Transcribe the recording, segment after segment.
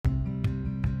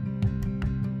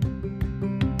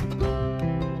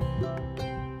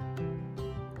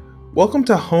Welcome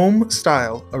to Home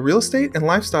Style, a real estate and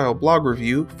lifestyle blog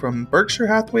review from Berkshire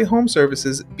Hathaway Home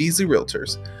Services Beasley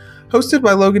Realtors, hosted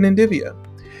by Logan and Divya.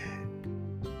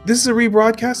 This is a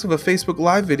rebroadcast of a Facebook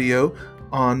Live video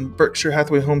on Berkshire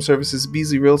Hathaway Home Services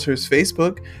Beasley Realtors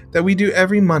Facebook that we do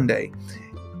every Monday.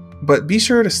 But be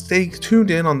sure to stay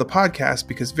tuned in on the podcast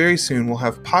because very soon we'll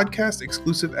have podcast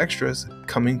exclusive extras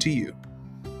coming to you.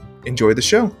 Enjoy the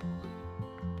show.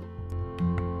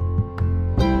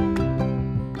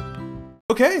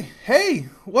 Okay, hey,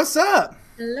 what's up?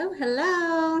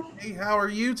 Hello. Hey, how are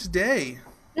you today?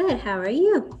 Good, how are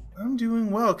you? I'm doing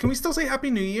well. Can we still say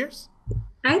Happy New Year's?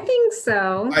 I think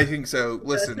so. I think so. So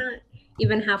Listen, it's not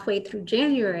even halfway through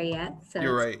January yet, so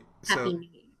you're it's right. Happy So New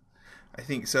Year. I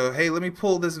think so. Hey, let me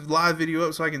pull this live video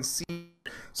up so I can see.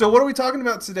 So what are we talking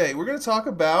about today? We're going to talk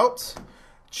about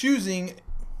choosing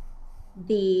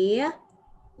The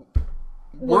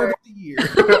word word. of the year.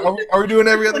 Are we doing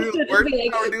every other One, two, word? three,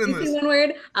 How are we you doing say this? one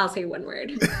word, I'll say one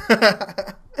word.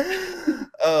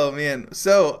 Oh man.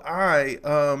 So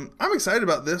I'm excited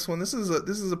about this one. This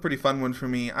is a pretty fun one for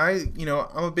me. I'm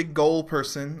a big goal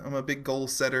person. I'm a big goal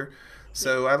setter.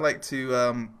 So I like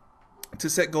to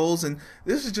set goals, and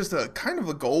this is just a kind of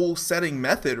a goal setting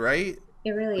method, right?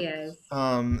 It really is.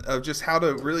 Of just how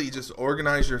to really just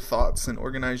organize your thoughts and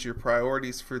organize your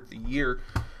priorities for the year.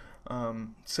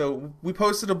 So we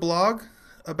posted a blog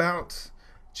about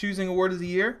choosing a word of the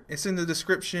year. It's in the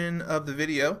description of the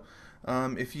video.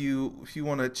 If you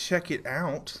want to check it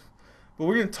out, but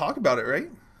we're going to talk about it, right?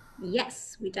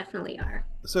 Yes, we definitely are.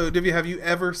 So, Divya, have you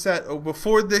ever set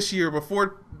before this year,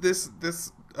 before this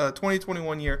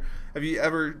 2021 year, have you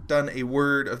ever done a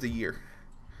word of the year?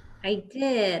 I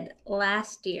did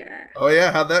last year. Oh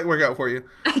yeah, how'd that work out for you?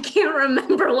 I can't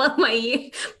remember what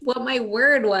my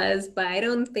word was, but I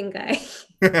don't think I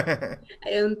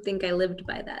lived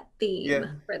by that Yeah,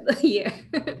 theme for the year.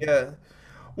 yeah.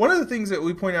 One of the things that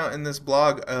we point out in this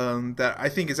blog that I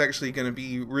think is actually going to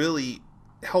be really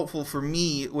helpful for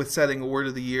me with setting a word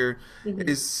of the year Mhm.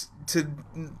 is to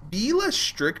be less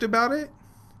strict about it,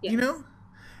 you Yes. know?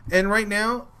 And right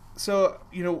now, so,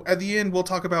 at the end we'll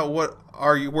talk about what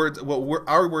our words,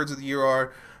 our words of the year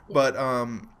are, Yeah.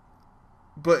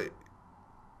 but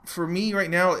for me right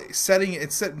now,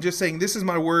 just saying this is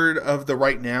my word of the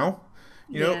right now.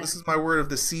 Yeah. This is my word of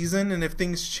the season, and if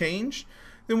things change,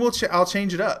 then I'll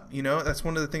change it up. That's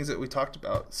one of the things that we talked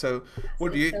about. So,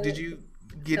 what It's did so you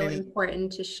get so any?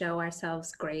 important to show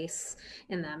ourselves grace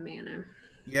in that manner.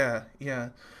 Yeah, yeah.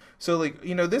 So like,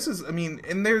 this is, I mean,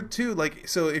 and there too, like,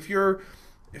 so if you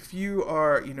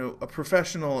are, a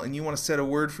professional and you want to set a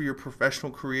word for your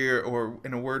professional career or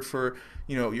in a word for,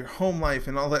 your home life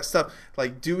and all that stuff,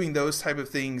 like doing those type of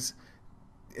things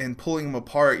and pulling them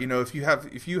apart, if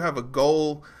you have a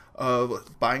goal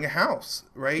of buying a house,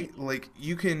 right? Like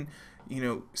you can,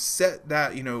 set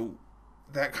that,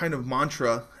 that kind of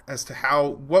mantra as to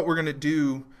what we're going to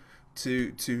do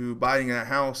to buying that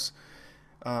house,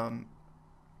 um,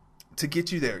 to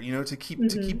get you there, to keep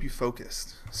Hmm. you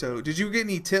focused. So, did you get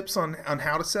any tips on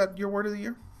how to set your word of the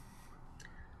year?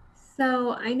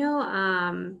 So I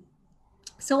know,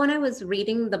 so when I was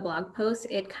reading the blog post,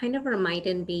 it kind of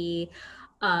reminded me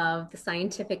of the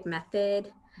scientific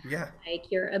method. Yeah,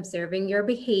 Like you're observing your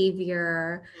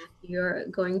behavior, you're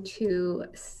going to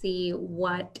see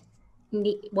what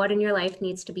in your life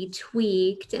needs to be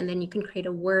tweaked, and then you can create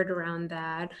a word around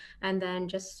that, and then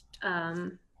just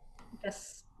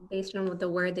based on what the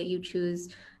word that you choose,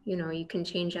 you can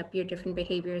change up your different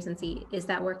behaviors and see, is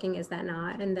that working, is that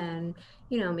not, and then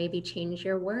maybe change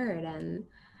your word and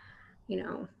you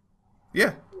know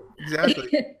yeah, exactly.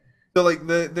 So like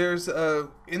there's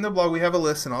in the blog we have a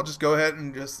list, and I'll just go ahead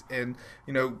and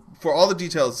for all the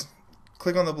details,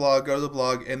 click on the blog, go to the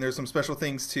blog, and there's some special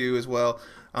things too as well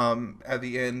at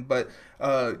the end. But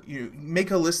you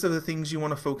make a list of the things you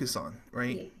want to focus on,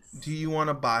 right? Do Yes. you want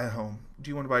to buy a home? Do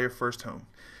you want to buy your first home?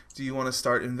 Do you want to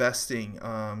start investing?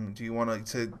 Do you want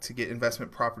to get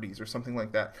investment properties or something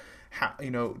like that? How,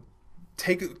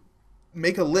 take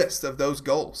make a list of those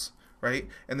goals, right?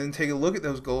 And then take a look at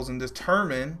those goals and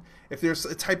determine if there's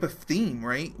a type of theme,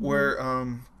 right?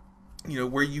 Mhm.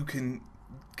 Where you can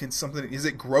something, is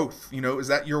it growth? Is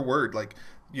that your word? Like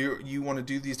you want to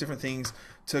do these different things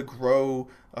to grow,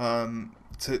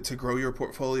 to grow your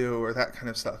portfolio or that kind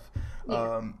of stuff. Yeah.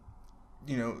 Um,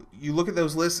 you look at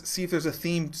those lists, see if there's a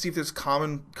theme, see if there's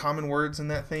common words in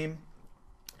that theme,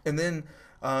 and then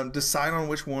decide on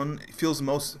which one feels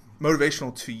most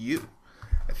motivational to you.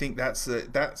 I think that's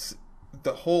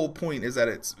the whole point, is that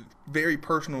it's very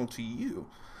personal to you.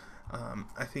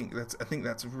 I think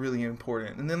that's really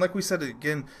important. And then, like we said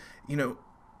again, you know,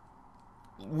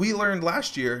 we learned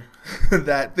last year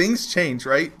that things change,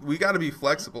 right? We got to be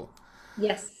flexible.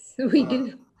 Yes, we Uh,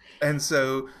 do. and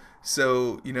so,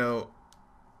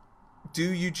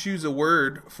 do you choose a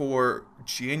word for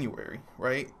January,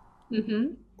 right?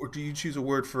 Hmm. Or do you choose a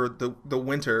word for the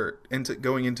winter into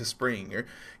going into spring?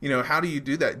 Or, how do you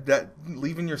do that? That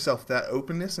leaving yourself that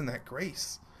openness and that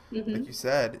grace, like Hmm. you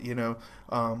said,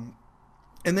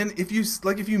 and then if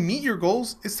you meet your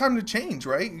goals, it's time to change,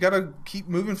 right? You got to keep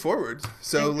moving forward.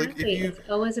 So like if Exactly. you It's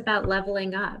always about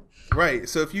leveling up. right,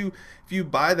 so if you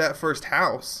buy that first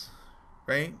house,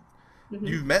 right? Hmm.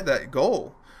 You've met that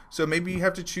goal. So maybe you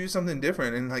have to choose something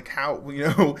different, and like how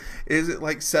is it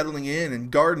like settling in and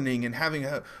gardening and having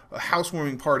a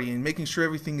housewarming party and making sure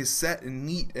everything is set and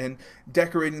neat and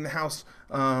decorating the house,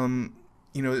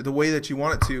 the way that you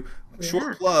want it to. Short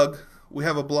Yeah. plug: we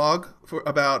have a blog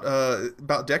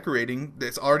about decorating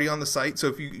that's already on the site. So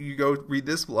if you go read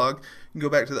this blog, you can go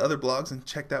back to the other blogs and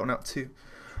check that one out too.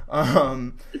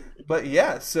 Um, but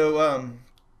yeah,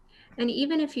 And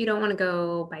even if you don't want to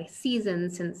go by season,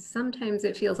 since sometimes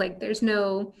it feels like there's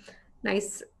no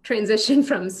nice transition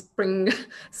from spring,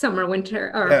 summer,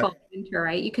 winter, or yeah, fall, winter,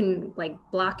 right? You can like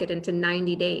block it into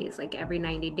 90 days. Like every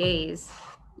 90 days,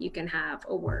 you can have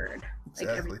a word,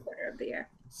 like every exactly, quarter of the year.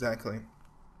 exactly.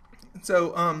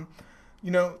 So,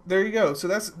 there you go. So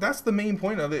that's the main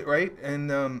point of it, right?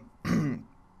 And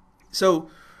so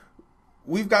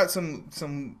we've got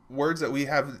some words that we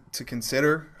have to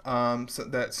consider. So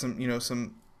that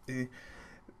some uh,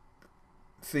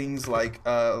 things like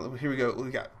here we go.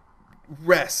 We got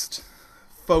rest,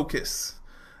 focus.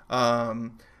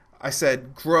 I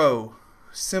said grow,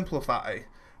 simplify,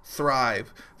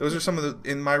 thrive. Those are some of the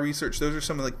in my research. Those are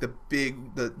some of like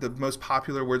the most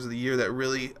popular words of the year that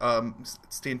really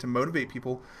stand to motivate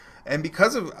people. And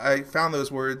because of I found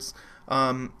those words,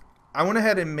 I went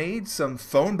ahead and made some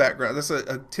phone background. That's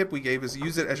a tip we gave is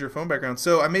use it as your phone background.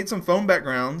 So I made some phone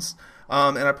backgrounds,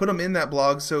 and I put them in that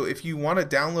blog. So if you want to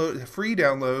download a free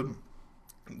download,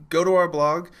 go to our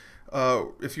blog.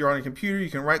 If you're on a computer, you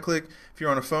can right click. If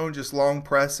you're on a phone, just long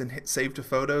press and hit save to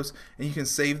photos, and you can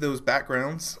save those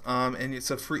backgrounds. And it's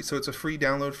a free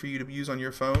download for you to use on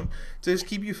your phone to just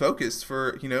keep you focused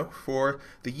for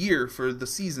the year, for the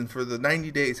season, for the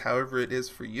 90 days, however it is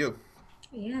for you.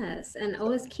 Yes, and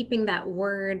always keeping that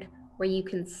word where you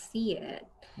can see it.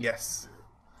 Yes,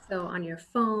 So on your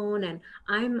phone, and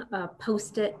I'm a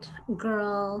post-it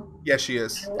girl. yes, she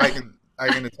is. I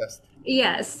can attest.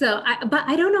 Yes, but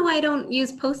I don't know why I don't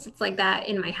use post-its like that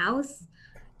in my house.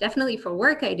 Definitely for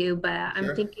work I do, but I'm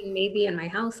Sure. thinking maybe in my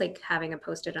house, like having a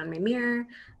post-it on my mirror,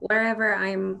 wherever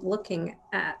I'm looking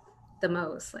at the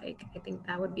most. Like I think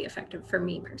that would be effective for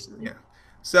me personally. Yeah.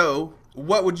 So,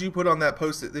 what would you put on that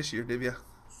post-it this year, Divya?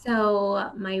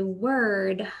 So my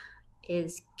word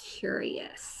is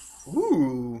curious.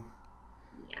 Ooh,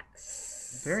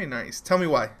 Yes. very nice. Tell me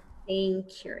why. Staying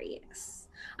curious.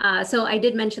 So I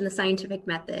did mention the scientific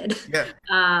method. Yeah.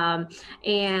 um,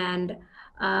 and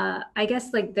I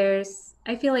guess like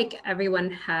I feel like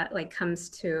everyone comes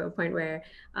to a point where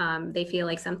they feel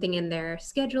like something in their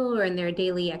schedule or in their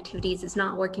daily activities is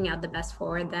not working out the best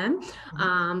for them.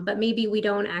 Mhm. But maybe we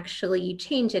don't actually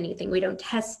change anything. We don't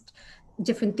test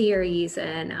different theories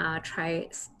and try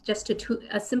just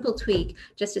a simple tweak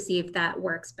just to see if that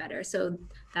works better. So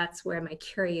that's where my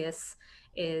curious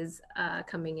is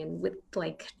coming in with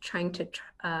like trying to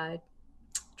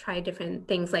try different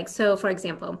things. Like, so for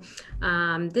example,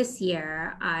 this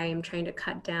year I'm trying to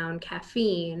cut down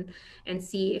caffeine and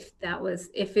see if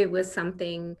it was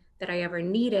something that I ever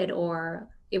needed or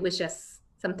it was just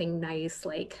something nice,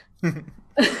 like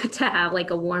to have like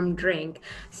a warm drink.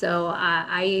 So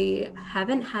I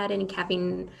haven't had any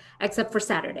caffeine except for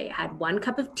Saturday. I had one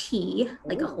cup of tea,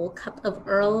 like a Ooh. whole cup of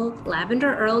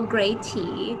lavender Earl Grey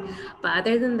tea. But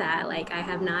other than that, like I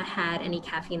have not had any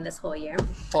caffeine this whole year.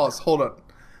 Pause. Hold on.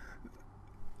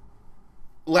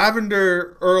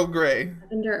 Lavender Earl Grey.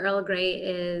 Lavender Earl Grey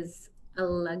is a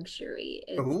luxury.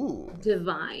 It's Ooh.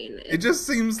 divine. It just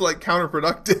seems like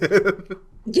counterproductive.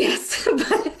 Yes,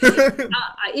 but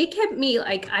it kept me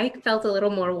like I felt a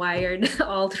little more wired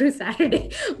all through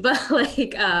Saturday. But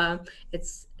like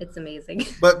it's amazing.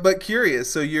 but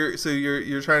curious. So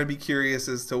you're trying to be curious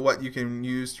as to what you can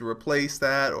use to replace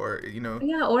that, or.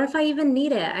 Yeah, or if I even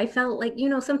need it. I felt like,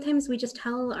 sometimes we just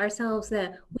tell ourselves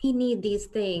that we need these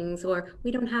things or we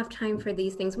don't have time for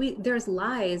these things. There's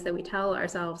lies that we tell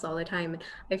ourselves all the time.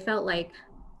 I felt like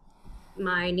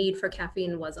my need for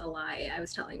caffeine was a lie I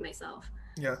was telling myself.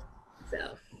 Yeah.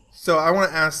 So, So I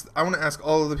want to ask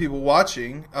all of the people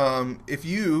watching, if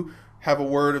you have a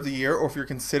word of the year, or if you're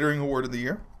considering a word of the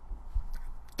year,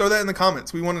 throw that in the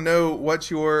comments. We want to know what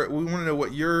your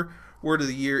word of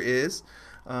the year is.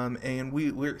 And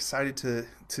we're excited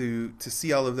to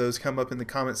see all of those come up in the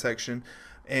comment section.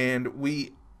 And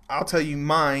I'll tell you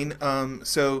mine.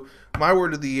 So my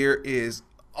word of the year is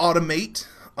automate,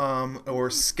 or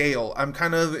scale. I'm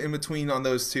kind of in between on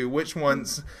those two. Which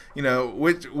ones,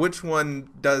 which one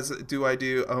do I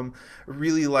do?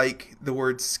 Really like the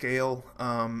word scale.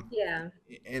 Yeah.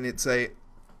 And it's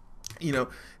you know,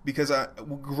 because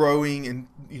growing and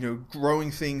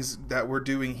growing things that we're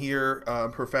doing here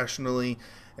professionally,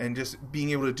 and just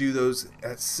being able to do those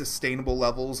at sustainable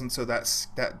levels, and so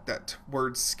that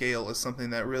word scale is something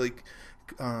that really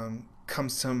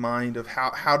comes to mind of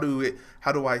how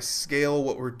do I scale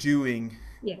what we're doing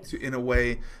Yes. in a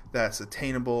way that's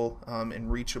attainable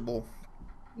and reachable,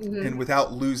 and Mm-hmm.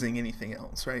 without losing anything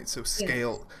else, right? So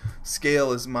Yes.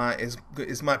 scale is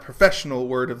my professional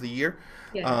word of the year.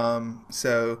 Yes.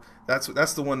 So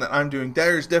that's the one that I'm doing.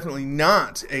 There's definitely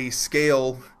not a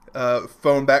scale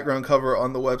phone background cover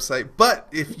on the website, but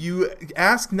if you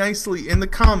ask nicely in the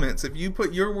comments, if you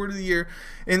put your word of the year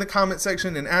in the comment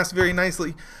section and ask very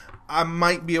nicely, I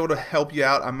might be able to help you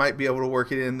out. I might be able to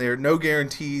work it in there. No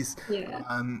guarantees. Yeah.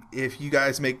 If you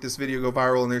guys make this video go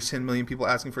viral and there's 10 million people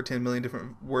asking for 10 million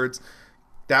different words,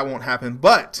 that won't happen.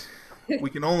 But we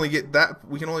can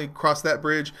only cross that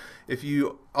bridge if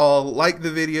you all like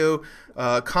the video,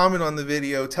 comment on the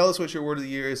video, tell us what your word of the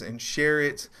year is, and share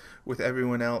it with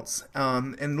everyone else.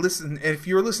 And listen, if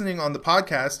you're listening on the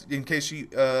podcast, in case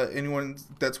anyone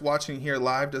that's watching here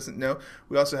live doesn't know,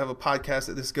 we also have a podcast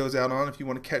that this goes out on. If you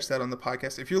want to catch that on the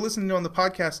podcast, if you're listening on the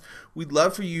podcast, we'd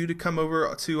love for you to come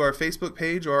over to our Facebook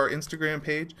page or our Instagram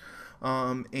page,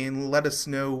 and let us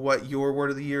know what your word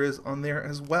of the year is on there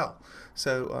as well.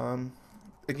 So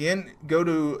again, go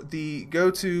to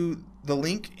the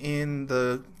link in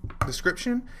the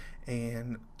description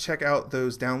and check out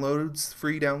those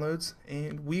free downloads,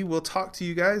 and we will talk to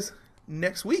you guys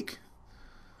next week.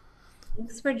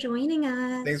 Thanks for joining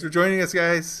us. Thanks for joining us,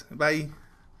 guys. Bye.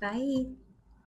 Bye.